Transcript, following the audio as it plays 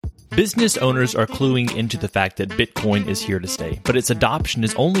Business owners are cluing into the fact that Bitcoin is here to stay, but its adoption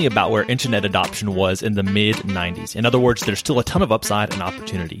is only about where internet adoption was in the mid-90s. In other words, there's still a ton of upside and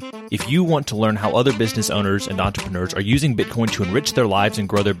opportunity. If you want to learn how other business owners and entrepreneurs are using Bitcoin to enrich their lives and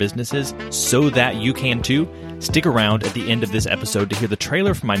grow their businesses so that you can too, stick around at the end of this episode to hear the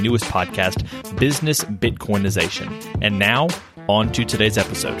trailer for my newest podcast, Business Bitcoinization. And now, on to today's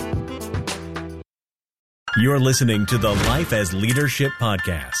episode. You're listening to the Life as Leadership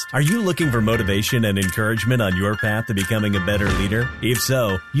Podcast. Are you looking for motivation and encouragement on your path to becoming a better leader? If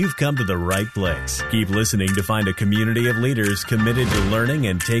so, you've come to the right place. Keep listening to find a community of leaders committed to learning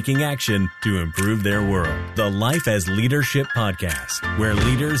and taking action to improve their world. The Life as Leadership Podcast, where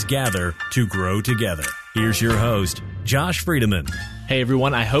leaders gather to grow together. Here's your host, Josh Friedemann. Hey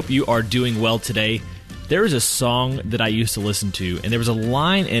everyone, I hope you are doing well today. There is a song that I used to listen to, and there was a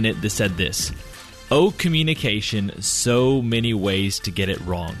line in it that said this: "Oh, communication, so many ways to get it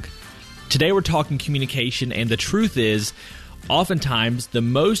wrong." Today we're talking communication, and the truth is, oftentimes the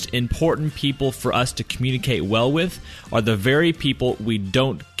most important people for us to communicate well with are the very people we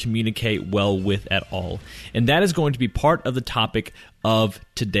don't communicate well with at all. And that is going to be part of the topic of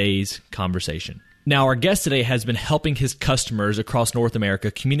today's conversation. Now, our guest today has been helping his customers across North America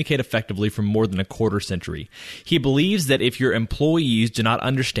communicate effectively for more than a quarter century. He believes that if your employees do not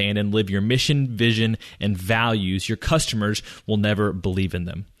understand and live your mission, vision, and values, your customers will never believe in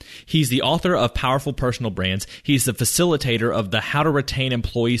them. He's the author of Powerful Personal Brands. He's the facilitator of the How to Retain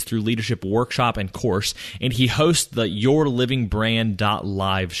Employees Through Leadership workshop and course, and he hosts the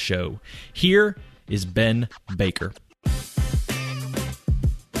YourLivingBrand.live show. Here is Ben Baker.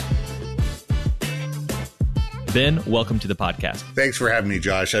 Ben, welcome to the podcast. Thanks for having me,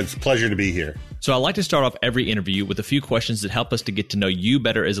 Josh. It's a pleasure to be here. So I like to start off every interview with a few questions that help us to get to know you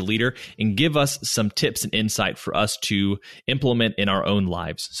better as a leader and give us some tips and insight for us to implement in our own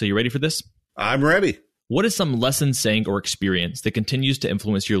lives. So you ready for this? I'm ready. What is some lesson, saying, or experience that continues to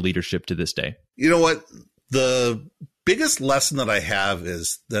influence your leadership to this day? You know what? The biggest lesson that I have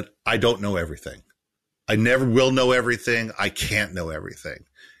is that I don't know everything. I never will know everything. I can't know everything.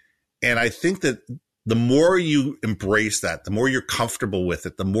 And I think that the more you embrace that, the more you're comfortable with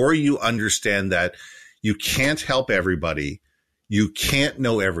it, the more you understand that you can't help everybody, you can't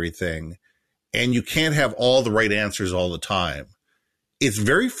know everything, and you can't have all the right answers all the time. It's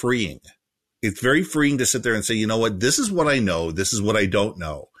very freeing. It's very freeing to sit there and say, you know what, this is what I know, this is what I don't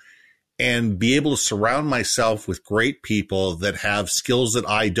know, and be able to surround myself with great people that have skills that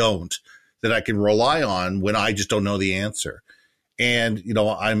I don't, that I can rely on when I just don't know the answer. And, you know,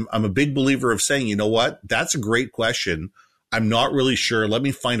 I'm a big believer of saying, you know what, that's a great question. I'm not really sure. Let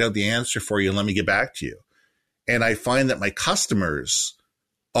me find out the answer for you and let me get back to you. And I find that my customers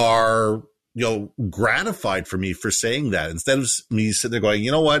are, you know, gratified for me for saying that. Instead of me sitting there going, you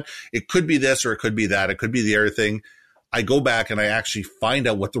know what, it could be this or it could be that. It could be the other thing. I go back and I actually find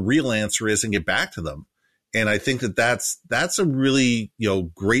out what the real answer is and get back to them. And I think that that's a really, you know,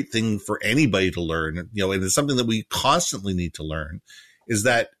 great thing for anybody to learn, you know, and it's something that we constantly need to learn, is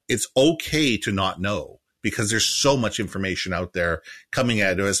that it's okay to not know, because there's so much information out there coming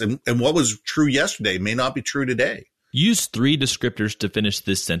at us. And what was true yesterday may not be true today. Use 3 descriptors to finish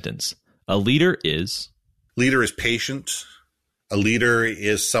this sentence. A leader is? Leader is patient. A leader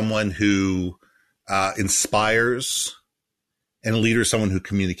is someone who inspires. And a leader is someone who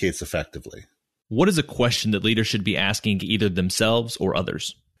communicates effectively. What is a question that leaders should be asking either themselves or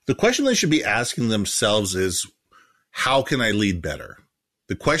others? The question they should be asking themselves is, how can I lead better?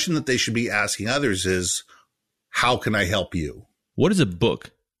 The question that they should be asking others is, how can I help you? What is a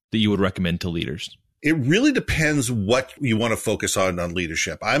book that you would recommend to leaders? It really depends what you want to focus on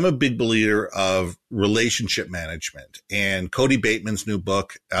leadership. I'm a big believer of relationship management, and Cody Bateman's new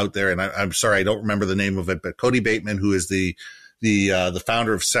book out there, and I'm sorry, I don't remember the name of it, but Cody Bateman, who is the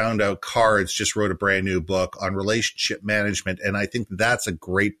founder of Sound Out Cards, just wrote a brand new book on relationship management. And I think that's a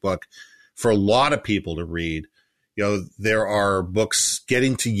great book for a lot of people to read. You know, there are books,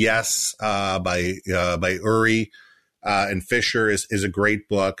 Getting to Yes, by Uri, and Fisher is a great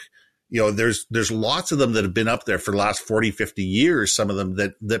book. You know, there's lots of them that have been up there for the last 40, 50 years, some of them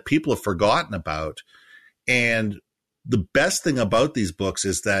that people have forgotten about. And the best thing about these books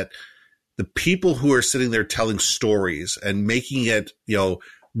is that the people who are sitting there telling stories and making it, you know,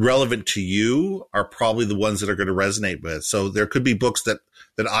 relevant to you are probably the ones that are going to resonate with. So there could be books that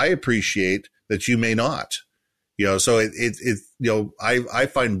I appreciate that you may not, you know, so it you know, I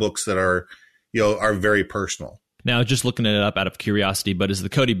find books that are, you know, are very personal. Now, just looking it up out of curiosity, but is the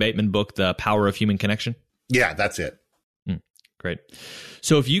Cody Bateman book The Power of Human Connection? Yeah, that's it. Great.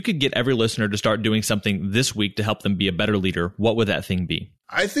 So if you could get every listener to start doing something this week to help them be a better leader, what would that thing be?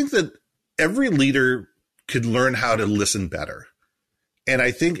 I think that every leader could learn how to listen better. And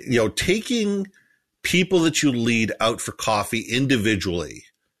I think, taking people that you lead out for coffee individually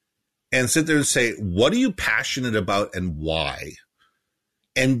and sit there and say, what are you passionate about and why?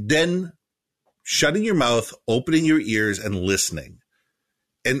 And then shutting your mouth, opening your ears and listening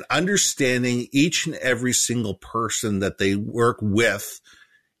and understanding each and every single person that they work with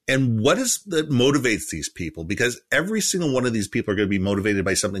and what is that motivates these people, because every single one of these people are going to be motivated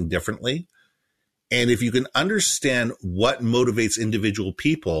by something differently. And if you can understand what motivates individual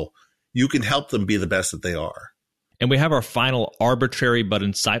people, you can help them be the best that they are. And we have our final arbitrary but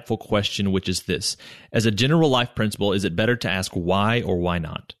insightful question, which is this. As a general life principle, is it better to ask why or why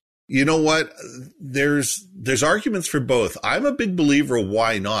not? You know what? There's arguments for both. I'm a big believer of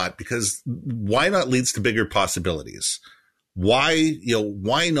why not, because why not leads to bigger possibilities. Why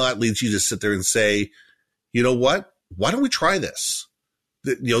not leads you to sit there and say, you know what? Why don't we try this?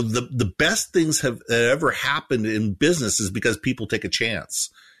 The best things have ever happened in business is because people take a chance.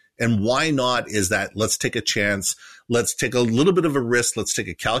 And why not is that let's take a chance. Let's take a little bit of a risk. Let's take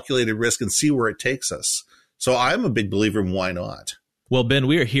a calculated risk and see where it takes us. So I'm a big believer in why not. Well, Ben,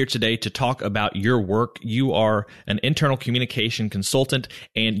 we are here today to talk about your work. You are an internal communication consultant,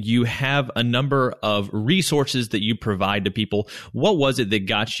 and you have a number of resources that you provide to people. What was it that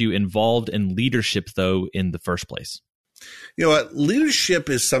got you involved in leadership, though, in the first place? You know what? Leadership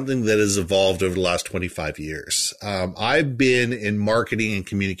is something that has evolved over the last 25 years. I've been in marketing and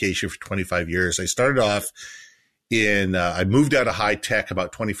communication for 25 years. I started off I moved out of high tech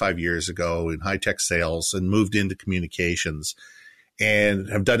about 25 years ago in high tech sales and moved into communications and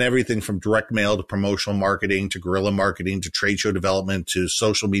have done everything from direct mail to promotional marketing to guerrilla marketing to trade show development to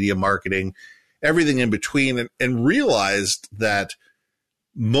social media marketing, everything in between, and realized that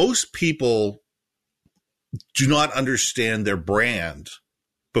most people do not understand their brand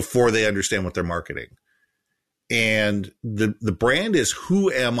before they understand what they're marketing. And the brand is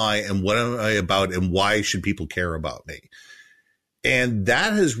who am I and what am I about and why should people care about me? And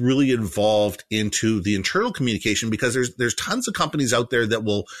that has really evolved into the internal communication, because there's tons of companies out there that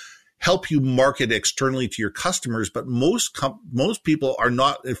will help you market externally to your customers, but most people are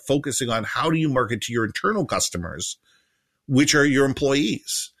not focusing on how do you market to your internal customers, which are your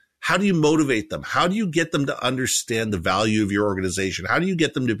employees. How do you motivate them? How do you get them to understand the value of your organization? How do you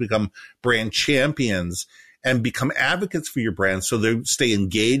get them to become brand champions and become advocates for your brand so they stay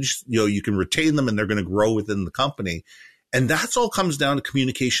engaged? You can retain them and they're going to grow within the company. And that's all comes down to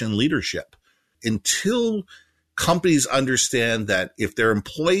communication and leadership. Until companies understand that if their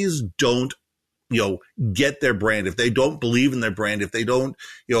employees don't, get their brand, if they don't believe in their brand, if they don't,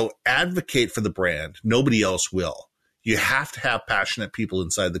 advocate for the brand, nobody else will. You have to have passionate people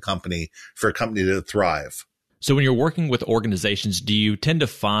inside the company for a company to thrive. So when you're working with organizations, do you tend to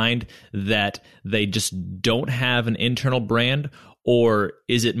find that they just don't have an internal brand, or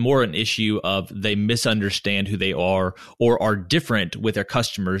is it more an issue of they misunderstand who they are or are different with their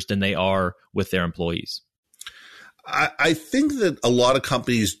customers than they are with their employees? I think that a lot of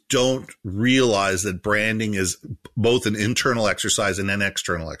companies don't realize that branding is both an internal exercise and an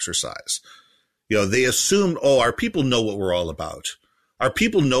external exercise. They assume, our people know what we're all about. Our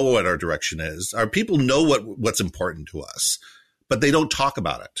people know what our direction is. Our people know what's important to us, but they don't talk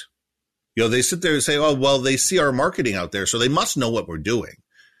about it. They sit there and say, they see our marketing out there, so they must know what we're doing.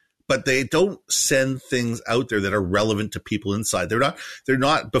 But they don't send things out there that are relevant to people inside. They're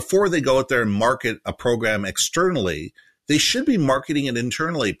not, before they go out there and market a program externally, they should be marketing it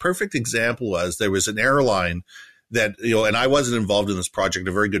internally. Perfect example was there was an airline that, and I wasn't involved in this project,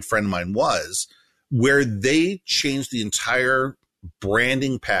 a very good friend of mine was, where they changed the entire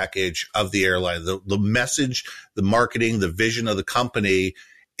branding package of the airline, the message, the marketing, the vision of the company.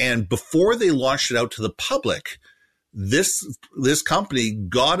 And before they launched it out to the public, this company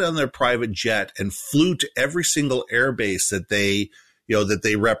got on their private jet and flew to every single airbase that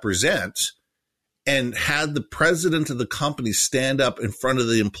they represent, and had the president of the company stand up in front of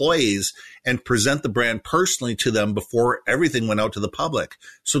the employees and present the brand personally to them before everything went out to the public.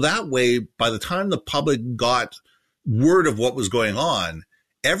 So that way, by the time the public got word of what was going on,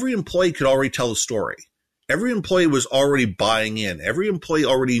 every employee could already tell the story. Every employee was already buying in. Every employee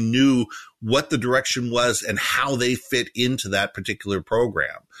already knew what the direction was and how they fit into that particular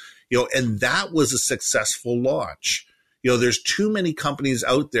program. And that was a successful launch. There's too many companies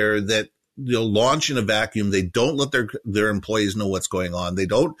out there that launch in a vacuum. They don't let their employees know what's going on. They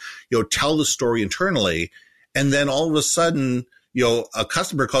don't, tell the story internally. And then all of a sudden, a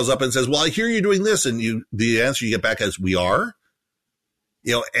customer calls up and says, well, I hear you're doing this. And the answer you get back is, we are,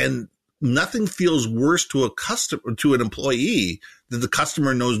 and nothing feels worse to an employee that the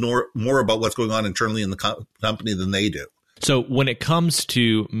customer knows more about what's going on internally in the company than they do. So when it comes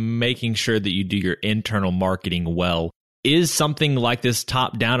to making sure that you do your internal marketing well, is something like this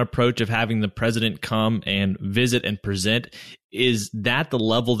top-down approach of having the president come and visit and present, is that the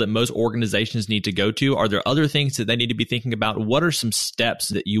level that most organizations need to go to? Are there other things that they need to be thinking about? What are some steps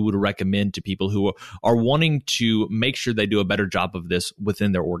that you would recommend to people who are wanting to make sure they do a better job of this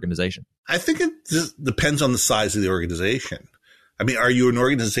within their organization? I think it depends on the size of the organization. I mean, are you an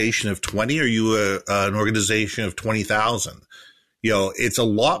organization of 20? Or are you an organization of 20,000? It's a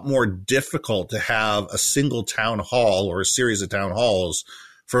lot more difficult to have a single town hall or a series of town halls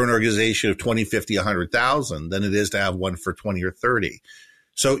for an organization of 20, 50, 100,000 than it is to have one for 20 or 30.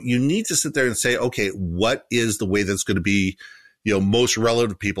 So you need to sit there and say, okay, what is the way that's going to be, most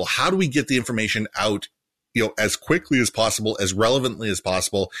relevant to people? How do we get the information out, as quickly as possible, as relevantly as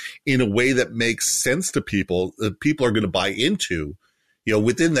possible, in a way that makes sense to people, that people are going to buy into,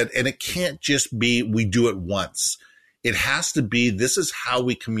 within that. And it can't just be, we do it once. It has to be, this is how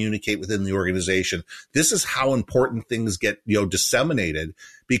we communicate within the organization. This is how important things get, disseminated.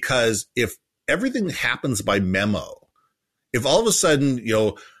 Because if everything happens by memo, if all of a sudden,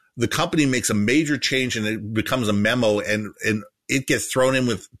 the company makes a major change and it becomes a memo and it gets thrown in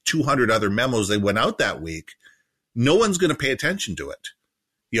with 200 other memos that went out that week, no one's going to pay attention to it.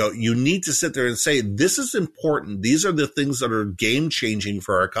 You need to sit there and say, this is important. These are the things that are game changing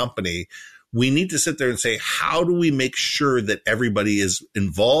for our company. We need to sit there and say, how do we make sure that everybody is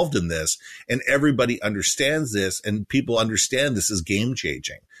involved in this and everybody understands this and people understand this is game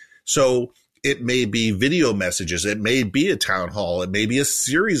changing? So it may be video messages. It may be a town hall. It may be a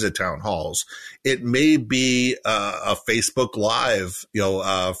series of town halls. It may be a Facebook Live,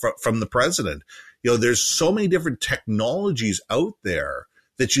 from the president. There's so many different technologies out there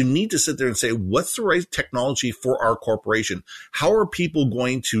that you need to sit there and say, what's the right technology for our corporation? How are people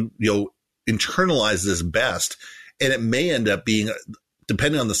going to, internalize this best? And it may end up being,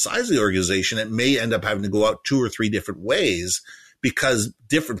 depending on the size of the organization, it may end up having to go out 2 or 3 different ways because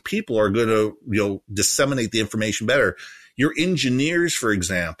different people are going to, disseminate the information better. Your engineers, for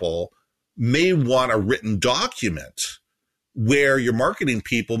example, may want a written document where your marketing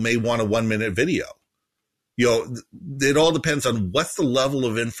people may want a 1-minute video. It all depends on what's the level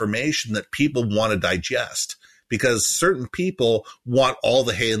of information that people want to digest. Because certain people want all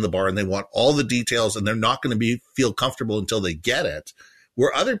the hay in the barn, they want all the details, and they're not going to feel comfortable until they get it.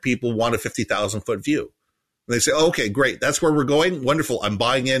 Where other people want a 50,000-foot view. And they say, okay, great, that's where we're going. Wonderful, I'm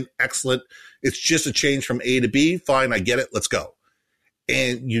buying in. Excellent. It's just a change from A to B. Fine, I get it. Let's go.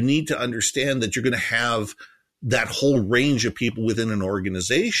 And you need to understand that you're going to have that whole range of people within an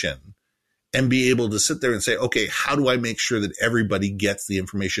organization and be able to sit there and say, okay, how do I make sure that everybody gets the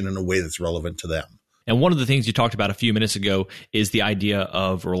information in a way that's relevant to them? And one of the things you talked about a few minutes ago is the idea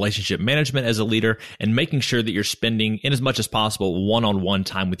of relationship management as a leader and making sure that you're spending, in as much as possible, one-on-one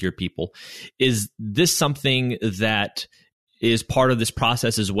time with your people. Is this something that is part of this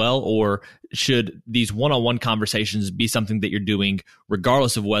process as well, or should these one-on-one conversations be something that you're doing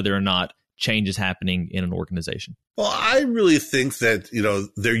regardless of whether or not change is happening in an organization? Well, I really think that,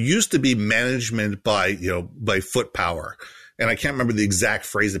 there used to be management by foot power. And I can't remember the exact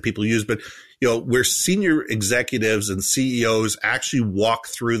phrase that people use, but, where senior executives and CEOs actually walked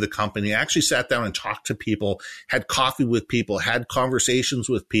through the company, actually sat down and talked to people, had coffee with people, had conversations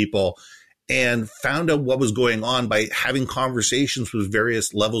with people, and found out what was going on by having conversations with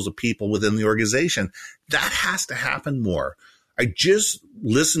various levels of people within the organization. That has to happen more. I just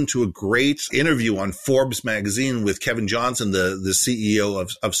listened to a great interview on Forbes magazine with Kevin Johnson, the CEO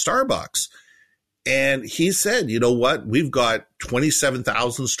of Starbucks. And he said, you know what? We've got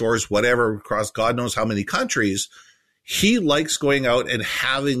 27,000 stores, whatever, across God knows how many countries. He likes going out and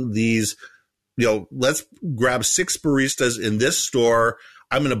having these, let's grab 6 baristas in this store.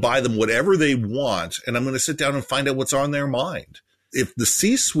 I'm going to buy them whatever they want, and I'm going to sit down and find out what's on their mind. If the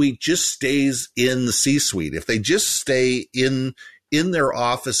C-suite just stays in the C-suite, if they just stay in their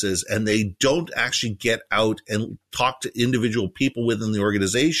offices and they don't actually get out and talk to individual people within the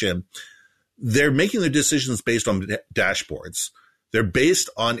organization, they're making their decisions based on dashboards. They're based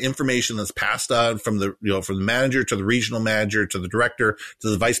on information that's passed on from the manager to the regional manager to the director to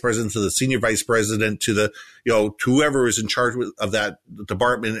the vice president to the senior vice president to the to whoever is in charge of that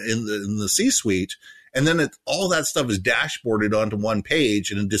department in the C-suite, and then all that stuff is dashboarded onto one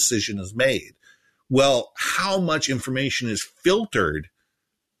page and a decision is made. Well, how much information is filtered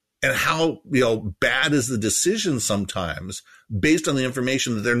and how bad is the decision sometimes based on the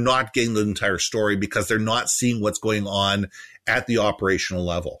information that they're not getting the entire story because they're not seeing what's going on at the operational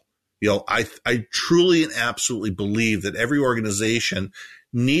level. I truly and absolutely believe that every organization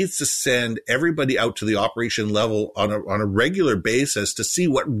needs to send everybody out to the operation level on a regular basis to see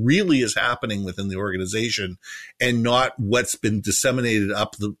what really is happening within the organization and not what's been disseminated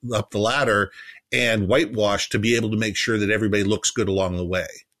up the ladder and whitewashed to be able to make sure that everybody looks good along the way.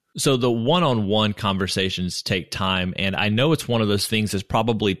 So the one-on-one conversations take time, and I know it's one of those things that's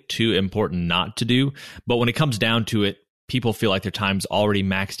probably too important not to do, but when it comes down to it, people feel like their time's already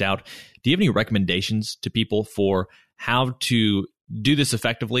maxed out. Do you have any recommendations to people for how to do this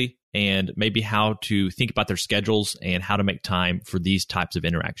effectively and maybe how to think about their schedules and how to make time for these types of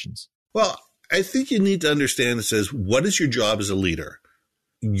interactions? Well, I think you need to understand this as, what is your job as a leader?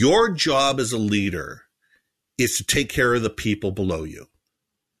 Your job as a leader is to take care of the people below you,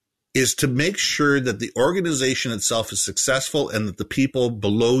 is to make sure that the organization itself is successful and that the people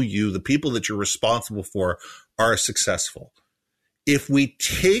below you, the people that you're responsible for, are successful. If we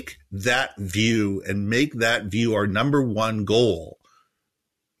take that view and make that view our number one goal,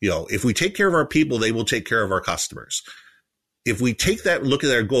 if we take care of our people, they will take care of our customers. If we take that look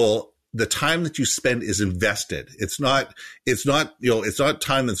at our goal, the time that you spend is invested. It's not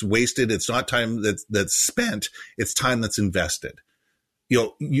time that's wasted. It's not time that's spent. It's time that's invested.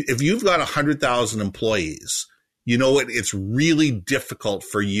 If you've got 100,000 employees, it's really difficult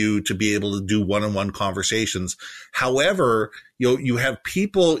for you to be able to do one-on-one conversations. However, you have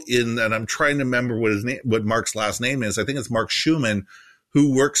people and I'm trying to remember what Mark's last name is. I think it's Mark Schumann,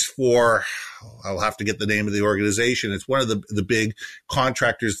 who works for, I'll have to get the name of the organization. It's one of the big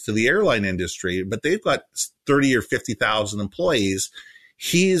contractors to the airline industry, but they've got 30 or 50,000 employees.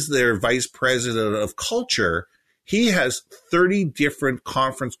 He's their vice president of culture. He has 30 different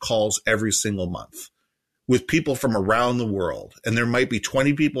conference calls every single month with people from around the world. And there might be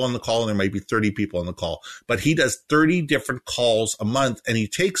 20 people on the call and there might be 30 people on the call, but he does 30 different calls a month, and he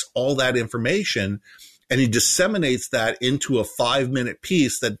takes all that information and he disseminates that into a 5-minute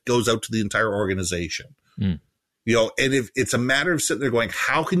piece that goes out to the entire organization. And if it's a matter of sitting there going,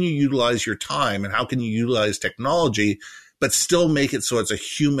 how can you utilize your time and how can you utilize technology, but still make it so it's a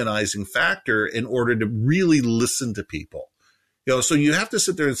humanizing factor in order to really listen to people? So you have to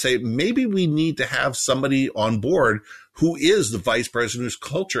sit there and say, maybe we need to have somebody on board who is the vice president of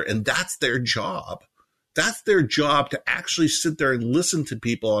culture, and that's their job. That's their job, to actually sit there and listen to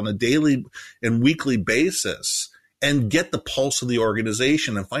people on a daily and weekly basis and get the pulse of the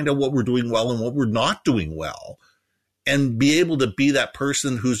organization and find out what we're doing well and what we're not doing well, and be able to be that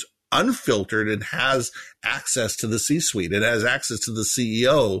person who's unfiltered and has access to the C-suite and has access to the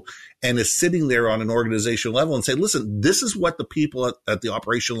CEO and is sitting there on an organizational level and say, listen, this is what the people at the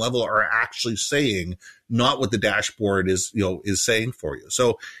operational level are actually saying, not what the dashboard is saying for you.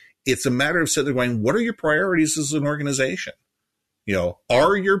 So it's a matter of sitting there going, what are your priorities as an organization?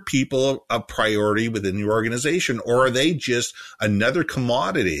 Are your people a priority within your organization, or are they just another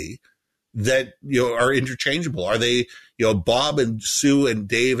commodity that are interchangeable? Are they Bob and Sue and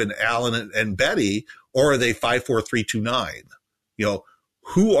Dave and Alan and Betty, or are they 54329?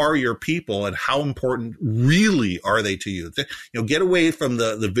 Who are your people and how important really are they to you? Get away from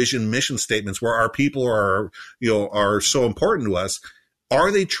the vision mission statements where our people are so important to us. Are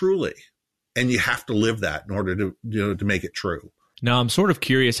they truly? And you have to live that in order to make it true. Now, I'm sort of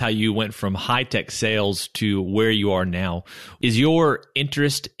curious how you went from high-tech sales to where you are now. Is your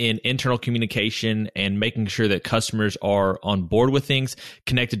interest in internal communication and making sure that customers are on board with things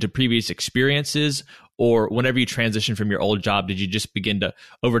connected to previous experiences? Or whenever you transition from your old job, did you just begin to,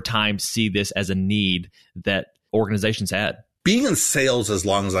 over time, see this as a need that organizations had? Being in sales as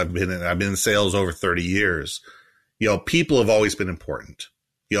long as I've been in sales over 30 years, people have always been important.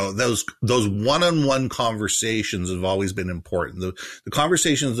 Those one-on-one conversations have always been important. The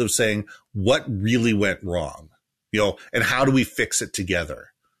conversations of saying what really went wrong, and how do we fix it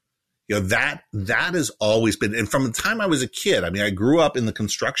together? That has always been, and from the time I was a kid, I grew up in the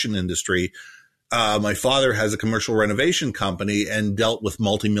construction industry. My father has a commercial renovation company and dealt with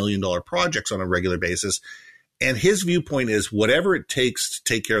multi-million-dollar projects on a regular basis. And his viewpoint is whatever it takes to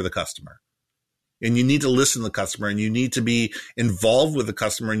take care of the customer. And you need to listen to the customer, and you need to be involved with the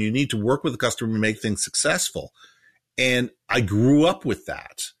customer, and you need to work with the customer to make things successful. And I grew up with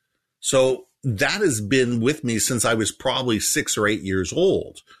that. So that has been with me since I was probably 6 or 8 years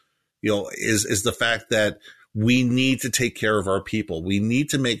old, is the fact that we need to take care of our people. We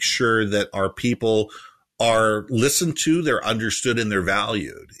need to make sure that our people are listened to, they're understood, and they're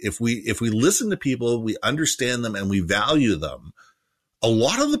valued. If we listen to people, we understand them, and we value them, a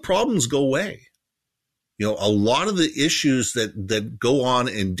lot of the problems go away. A lot of the issues that go on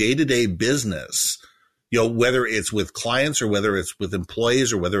in day-to-day business, whether it's with clients or whether it's with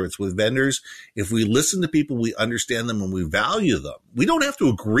employees or whether it's with vendors, if we listen to people, we understand them and we value them. We don't have to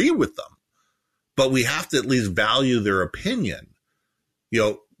agree with them, but we have to at least value their opinion.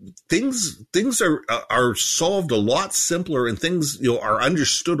 Things are solved a lot simpler, and things, are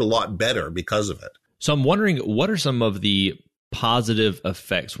understood a lot better because of it. So I'm wondering, what are some of the positive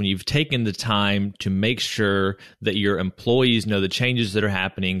effects when you've taken the time to make sure that your employees know the changes that are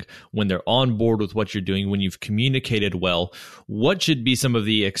happening, when they're on board with what you're doing, when you've communicated well? What should be some of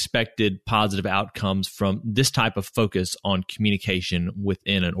the expected positive outcomes from this type of focus on communication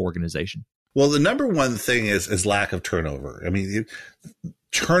within an organization? Well, the number one thing is lack of turnover. I mean,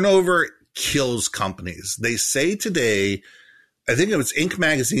 turnover kills companies. They say today, I think it was Inc.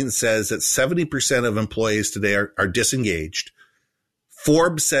 magazine says that 70% of employees today are disengaged.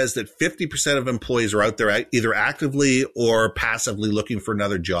 Forbes says that 50% of employees are out there either actively or passively looking for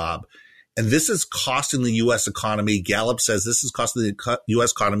another job. And this is costing the U.S. economy. Gallup says this is costing the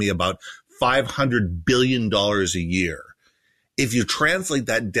U.S. economy about $500 billion a year. If you translate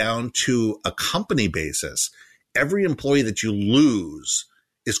that down to a company basis, every employee that you lose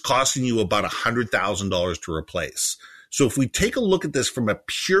is costing you about $100,000 to replace. So if we take a look at this from a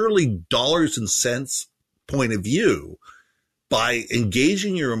purely dollars and cents point of view, by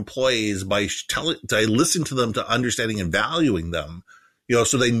engaging your employees, by listening to them, to understanding and valuing them,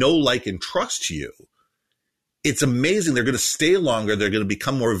 so they know, like, and trust you, it's amazing. They're going to stay longer. They're going to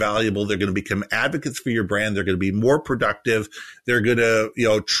become more valuable. They're going to become advocates for your brand. They're going to be more productive. They're going to,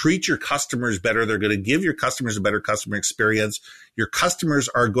 treat your customers better. They're going to give your customers a better customer experience. Your customers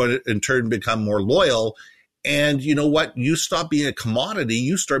are going to, in turn, become more loyal. And you know what? You stop being a commodity.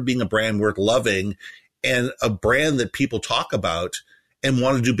 You start being a brand worth loving, and a brand that people talk about and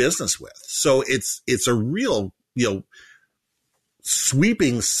want to do business with. So it's a real,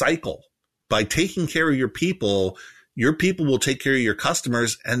 sweeping cycle. By taking care of your people will take care of your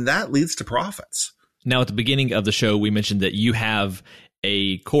customers, and that leads to profits. Now, at the beginning of the show, we mentioned that you have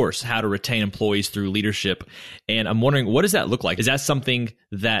a course, How to Retain Employees Through Leadership. And I'm wondering, what does that look like? Is that something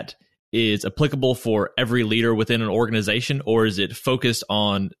that is applicable for every leader within an organization, or is it focused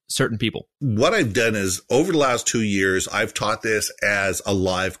on certain people? What I've done is, over the last 2 years, I've taught this as a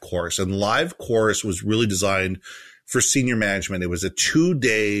live course. And live course was really designed for senior management. It was a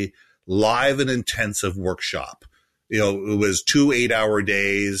 2-day live and intensive workshop. It was 2 8-hour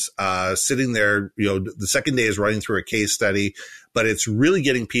days, sitting there. The second day is running through a case study, but it's really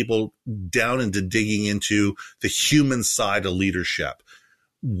getting people down into digging into the human side of leadership.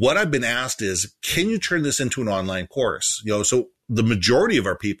 What I've been asked is, can you turn this into an online course? So the majority of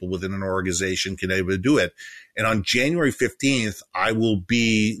our people within an organization can able to do it. And on January 15th, I will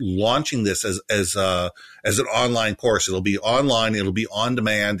be launching this as an online course. It'll be online, it'll be on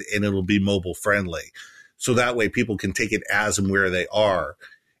demand, and it'll be mobile friendly. So that way people can take it as and where they are.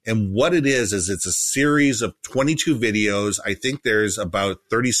 And what it is it's a series of 22 videos. I think there's about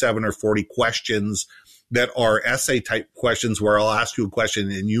 37 or 40 questions that are essay type questions where I'll ask you a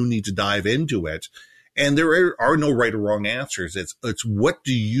question and you need to dive into it. And there are no right or wrong answers. It's what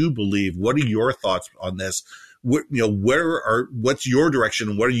do you believe? What are your thoughts on this? What's your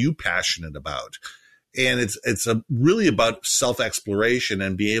direction? What are you passionate about? And it's really about self-exploration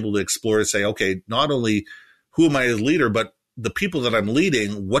and be able to explore and say, okay, not only who am I as a leader, but the people that I'm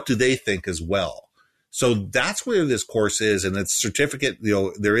leading, what do they think as well? So that's where this course is. And it's certificate,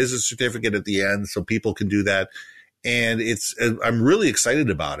 there is a certificate at the end so people can do that. And I'm really excited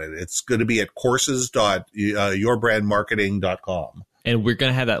about it. It's going to be at courses.yourbrandmarketing.com. And we're going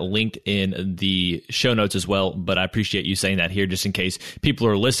to have that linked in the show notes as well. But I appreciate you saying that here, just in case people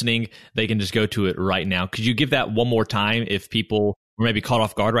are listening, they can just go to it right now. Could you give that one more time if people were maybe caught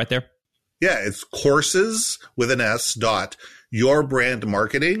off guard right there? Yeah, it's courses with an S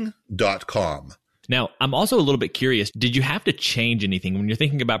 .yourbrandmarketing.com. Now, I'm also a little bit curious. Did you have to change anything when you're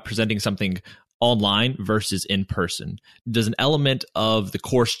thinking about presenting something online versus in person? Does an element of the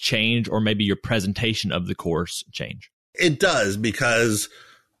course change, or maybe your presentation of the course change? It does, because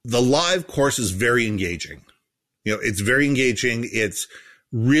the live course is very engaging. It's very engaging. It's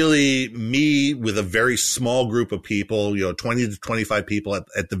really me with a very small group of people, 20 to 25 people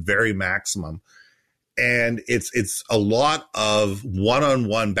at the very maximum. And it's a lot of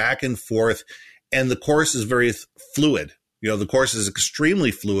one-on-one back and forth. And the course is very fluid. The course is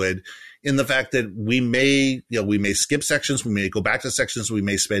extremely fluid in the fact that we may skip sections. We may go back to sections. We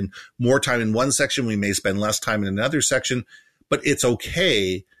may spend more time in one section. We may spend less time in another section, but it's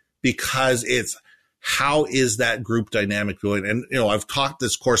okay, because it's how is that group dynamic going? And, I've taught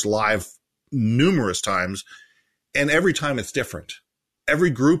this course live numerous times, and every time it's different. Every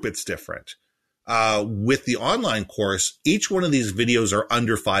group, it's different. With the online course, each one of these videos are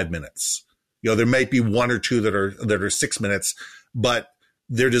under 5 minutes. There might be one or two that are 6 minutes, but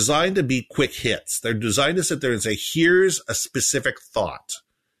they're designed to be quick hits. They're designed to sit there and say, here's a specific thought.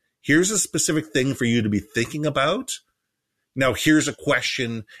 Here's a specific thing for you to be thinking about. Now, here's a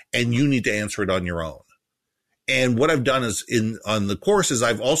question, and you need to answer it on your own. And what I've done is on the course is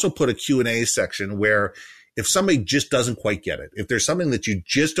I've also put a Q&A section where if somebody just doesn't quite get it, if there's something that you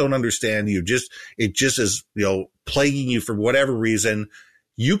just don't understand, it just is, plaguing you for whatever reason,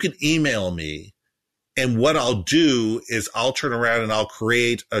 you can email me. And what I'll do is I'll turn around and I'll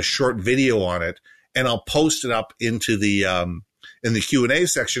create a short video on it, and I'll post it up into the in the Q&A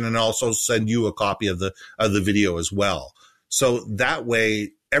section, and also send you a copy of the video as well. So that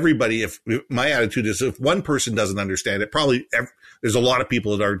way, everybody, if my attitude is if one person doesn't understand it, probably there's a lot of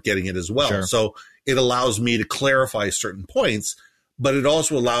people that aren't getting it as well. Sure. So it allows me to clarify certain points, but it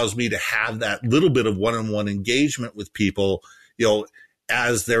also allows me to have that little bit of one-on-one engagement with people,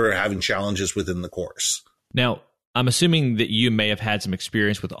 as they're having challenges within the course. Now, I'm assuming that you may have had some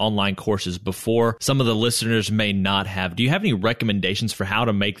experience with online courses before. Some of the listeners may not have. Do you have any recommendations for how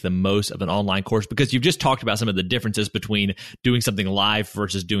to make the most of an online course? Because you've just talked about some of the differences between doing something live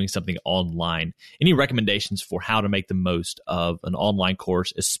versus doing something online. Any recommendations for how to make the most of an online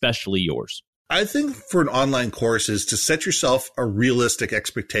course, especially yours? I think for an online course is to set yourself a realistic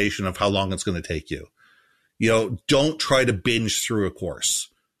expectation of how long it's going to take you. Don't try to binge through a course,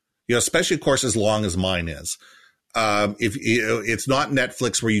 especially a course as long as mine is. If it's not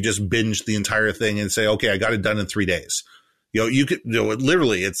Netflix where you just binge the entire thing and say, okay, I got it done in 3 days. You could,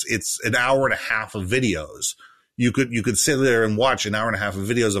 literally it's an hour and a half of videos. You could sit there and watch an hour and a half of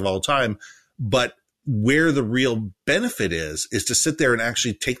videos of all time, but where the real benefit is to sit there and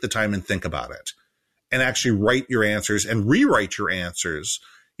actually take the time and think about it and actually write your answers and rewrite your answers,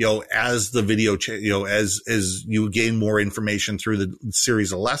 as the video, as you gain more information through the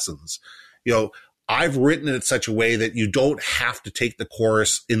series of lessons. I've written it in such a way that you don't have to take the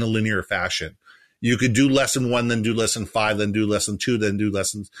course in a linear fashion. You could do lesson 1, then do lesson 5, then do lesson 2, then do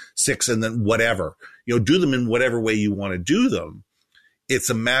lesson 6, and then whatever. Do them in whatever way you want to do them. It's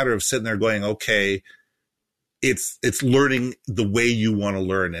a matter of sitting there going, okay, it's learning the way you want to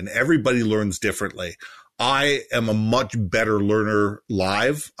learn, and everybody learns differently. I am a much better learner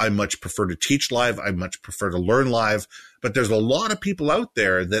live. I much prefer to teach live. I much prefer to learn live. But there's a lot of people out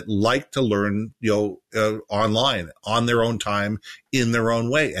there that like to learn, online, on their own time, in their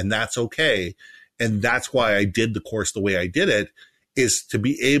own way, and that's okay. And that's why I did the course the way I did it, is to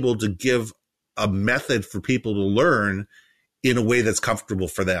be able to give a method for people to learn in a way that's comfortable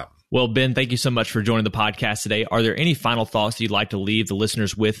for them. Well, Ben, thank you so much for joining the podcast today. Are there any final thoughts you'd like to leave the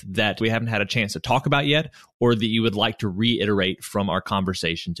listeners with that we haven't had a chance to talk about yet, or that you would like to reiterate from our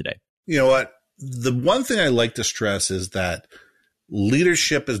conversation today? You know what? The one thing I like to stress is that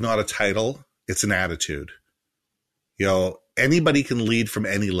leadership is not a title. It's an attitude. Anybody can lead from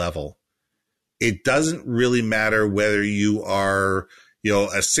any level. It doesn't really matter whether you are,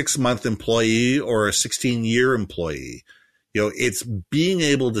 a 6-month employee or a 16-year employee. It's being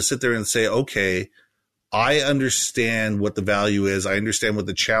able to sit there and say, okay, I understand what the value is. I understand what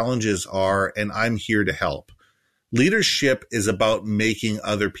the challenges are, and I'm here to help. Leadership is about making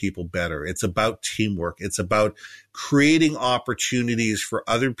other people better. It's about teamwork. It's about creating opportunities for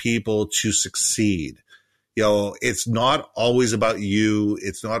other people to succeed. It's not always about you.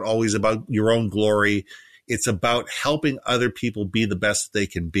 It's not always about your own glory. It's about helping other people be the best they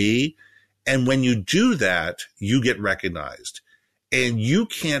can be. And when you do that, you get recognized. And you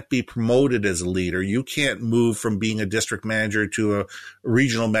can't be promoted as a leader. You can't move from being a district manager to a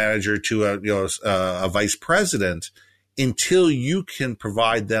regional manager to a vice president until you can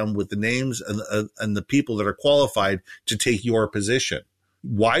provide them with the names and the people that are qualified to take your position.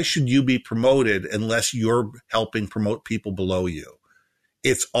 Why should you be promoted unless you're helping promote people below you?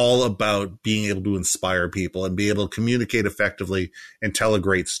 It's all about being able to inspire people and be able to communicate effectively and tell a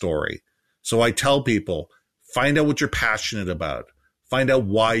great story. So I tell people, find out what you're passionate about. Find out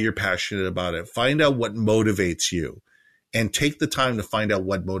why you're passionate about it. Find out what motivates you, and take the time to find out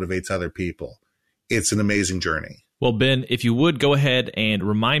what motivates other people. It's an amazing journey. Well, Ben, if you would go ahead and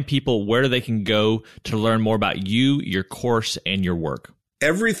remind people where they can go to learn more about you, your course, and your work.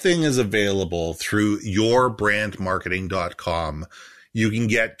 Everything is available through yourbrandmarketing.com. You can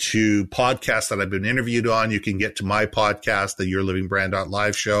get to podcasts that I've been interviewed on. You can get to my podcast, the Your Living Brand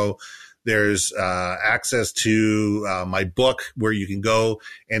Live show. There's access to my book where you can go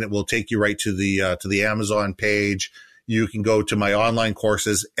and it will take you right to the Amazon page. You can go to my online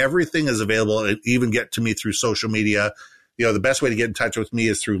courses. Everything is available. Even get to me through social media. the best way to get in touch with me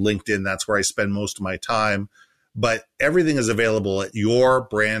is through LinkedIn. That's where I spend most of my time. But everything is available at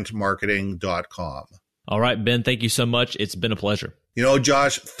yourbrandmarketing.com. All right, Ben, thank you so much. It's been a pleasure.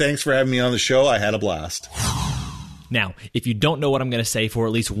 Josh, thanks for having me on the show. I had a blast. Now, if you don't know what I'm going to say for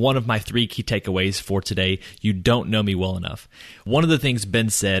at least one of my 3 key takeaways for today, you don't know me well enough. One of the things Ben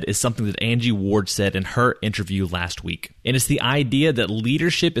said is something that Angie Ward said in her interview last week. And it's the idea that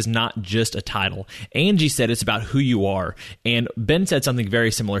leadership is not just a title. Angie said it's about who you are. And Ben said something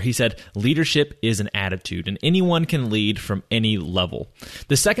very similar. He said, leadership is an attitude, and anyone can lead from any level.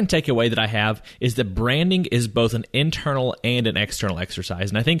 The second takeaway that I have is that branding is both an internal and an external exercise.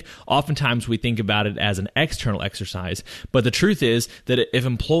 And I think oftentimes we think about it as an external exercise. But the truth is that if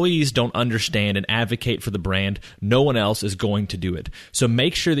employees don't understand and advocate for the brand, no one else is going to do it. So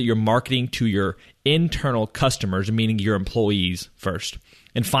make sure that you're marketing to your internal customers, meaning your employees first.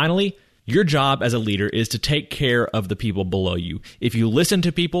 And finally, your job as a leader is to take care of the people below you. If you listen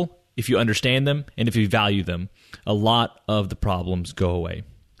to people, if you understand them, and if you value them, a lot of the problems go away.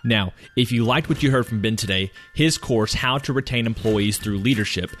 Now, if you liked what you heard from Ben today, his course, How to Retain Employees Through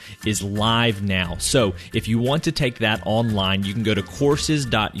Leadership, is live now. So if you want to take that online, you can go to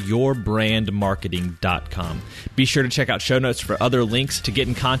courses.yourbrandmarketing.com. Be sure to check out show notes for other links to get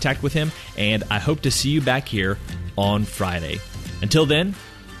in contact with him, and I hope to see you back here on Friday. Until then,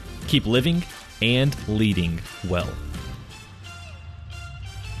 keep living and leading well.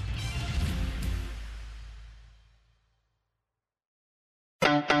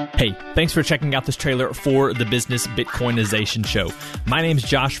 Hey, thanks for checking out this trailer for the Business Bitcoinization Show. My name's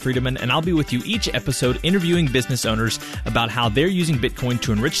Josh Friedemann, and I'll be with you each episode interviewing business owners about how they're using Bitcoin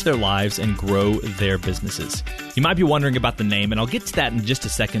to enrich their lives and grow their businesses. You might be wondering about the name, and I'll get to that in just a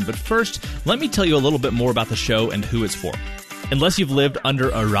second, but first, let me tell you a little bit more about the show and who it's for. Unless you've lived under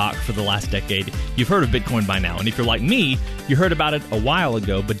a rock for the last decade, you've heard of Bitcoin by now. And if you're like me, you heard about it a while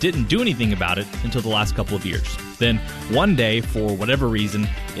ago, but didn't do anything about it until the last couple of years. Then one day, for whatever reason,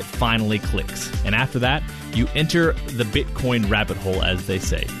 it finally clicks. And after that, you enter the Bitcoin rabbit hole, as they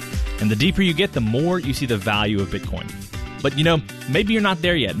say. And the deeper you get, the more you see the value of Bitcoin. But maybe you're not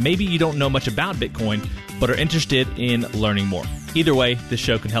there yet. Maybe you don't know much about Bitcoin, but are interested in learning more. Either way, this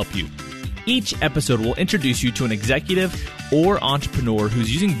show can help you. Each episode will introduce you to an executive or entrepreneur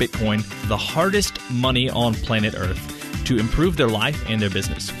who's using Bitcoin, the hardest money on planet Earth, to improve their life and their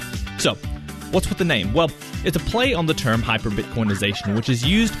business. So, what's with the name? Well, it's a play on the term hyper-Bitcoinization, which is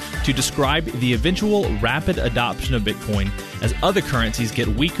used to describe the eventual rapid adoption of Bitcoin as other currencies get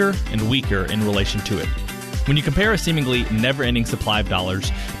weaker and weaker in relation to it. When you compare a seemingly never-ending supply of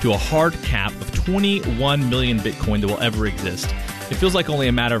dollars to a hard cap of 21 million Bitcoin that will ever exist, it feels like only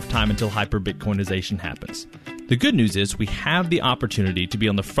a matter of time until hyper-Bitcoinization happens. The good news is we have the opportunity to be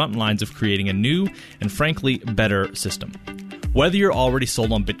on the front lines of creating a new and frankly better system. Whether you're already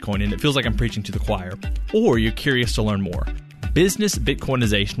sold on Bitcoin and it feels like I'm preaching to the choir, or you're curious to learn more, Business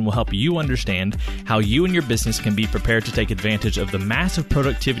Bitcoinization will help you understand how you and your business can be prepared to take advantage of the massive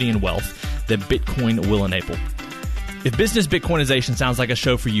productivity and wealth that Bitcoin will enable. If Business Bitcoinization sounds like a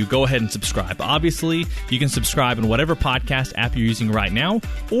show for you, go ahead and subscribe. Obviously, you can subscribe in whatever podcast app you're using right now,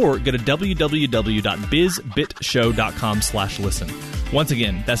 or go to www.bizbitshow.com/listen. Once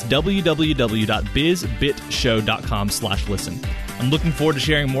again, that's www.bizbitshow.com/listen. I'm looking forward to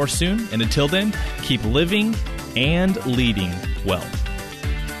sharing more soon, and until then, keep living and leading well.